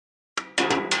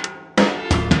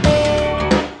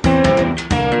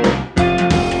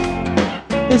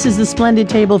This is the Splendid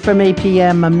Table from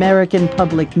APM, American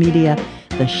Public Media,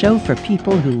 the show for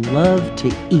people who love to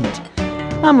eat.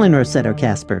 I'm Lynne Rossetto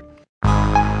Kasper.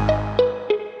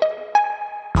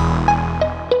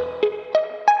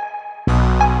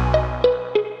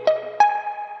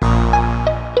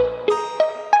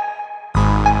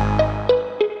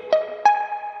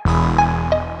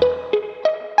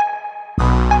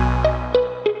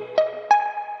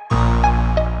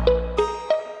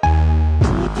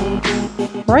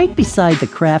 Right beside the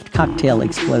craft cocktail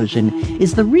explosion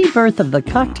is the rebirth of the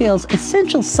cocktail's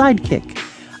essential sidekick,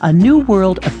 a new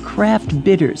world of craft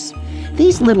bitters.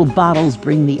 These little bottles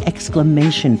bring the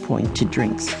exclamation point to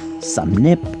drinks. Some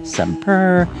nip, some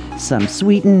purr, some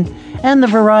sweeten, and the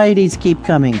varieties keep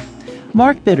coming.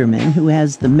 Mark Bitterman, who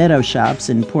has the Meadow Shops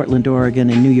in Portland,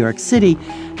 Oregon and New York City,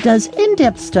 does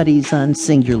in-depth studies on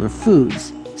singular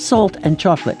foods. Salt and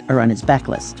chocolate are on his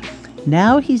backlist.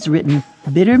 Now he's written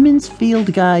Bitterman's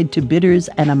Field Guide to Bitters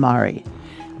and Amari.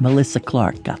 Melissa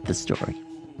Clark got the story.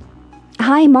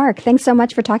 Hi, Mark. Thanks so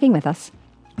much for talking with us.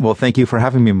 Well, thank you for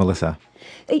having me, Melissa.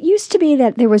 It used to be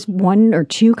that there was one or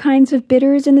two kinds of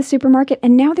bitters in the supermarket,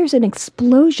 and now there's an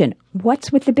explosion.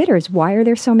 What's with the bitters? Why are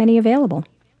there so many available?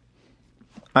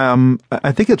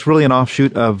 I think it's really an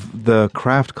offshoot of the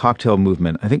craft cocktail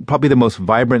movement. I think probably the most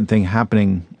vibrant thing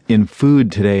happening in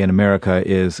food today in America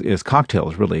is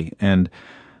cocktails, really. And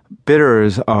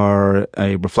bitters are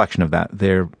a reflection of that.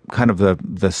 They're kind of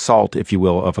the salt, if you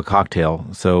will, of a cocktail.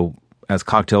 So as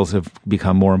cocktails have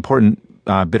become more important,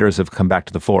 bitters have come back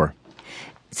to the fore.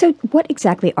 So what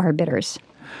exactly are bitters?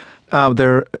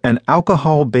 They're an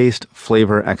alcohol-based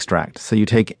flavor extract. So you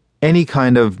take any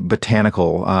kind of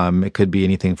botanical, it could be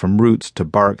anything from roots to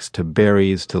barks to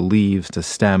berries to leaves to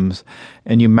stems,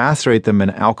 and you macerate them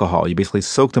in alcohol. You basically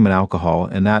soak them in alcohol,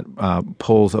 and that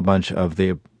pulls a bunch of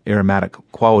the aromatic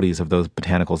qualities of those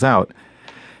botanicals out.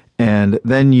 And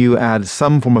then you add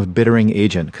some form of bittering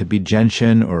agent. Could be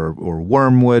gentian or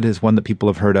wormwood is one that people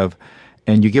have heard of,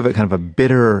 and you give it kind of a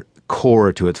bitter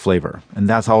core to its flavor. And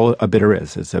that's all a bitter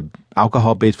is. It's an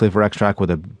alcohol-based flavor extract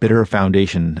with a bitter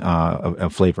foundation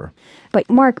of flavor. But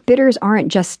Mark, bitters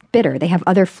aren't just bitter. They have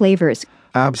other flavors.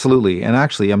 Absolutely. And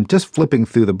actually, I'm just flipping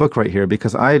through the book right here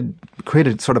because I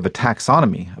created sort of a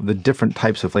taxonomy of the different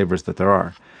types of flavors that there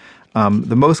are.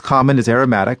 The most common is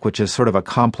aromatic, which is sort of a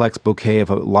complex bouquet of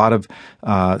a lot of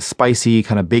spicy,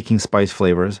 kind of baking spice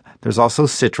flavors. There's also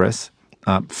citrus.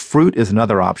 Fruit is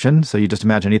another option. So you just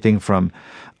imagine anything from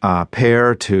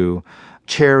pear to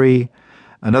cherry.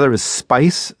 Another is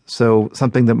spice. So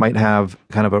something that might have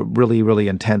kind of a really, really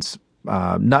intense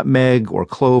nutmeg or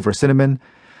clove or cinnamon.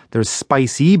 There's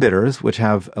spicy bitters, which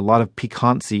have a lot of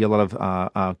piquancy, a lot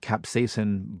of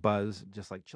capsaicin buzz, just like chili.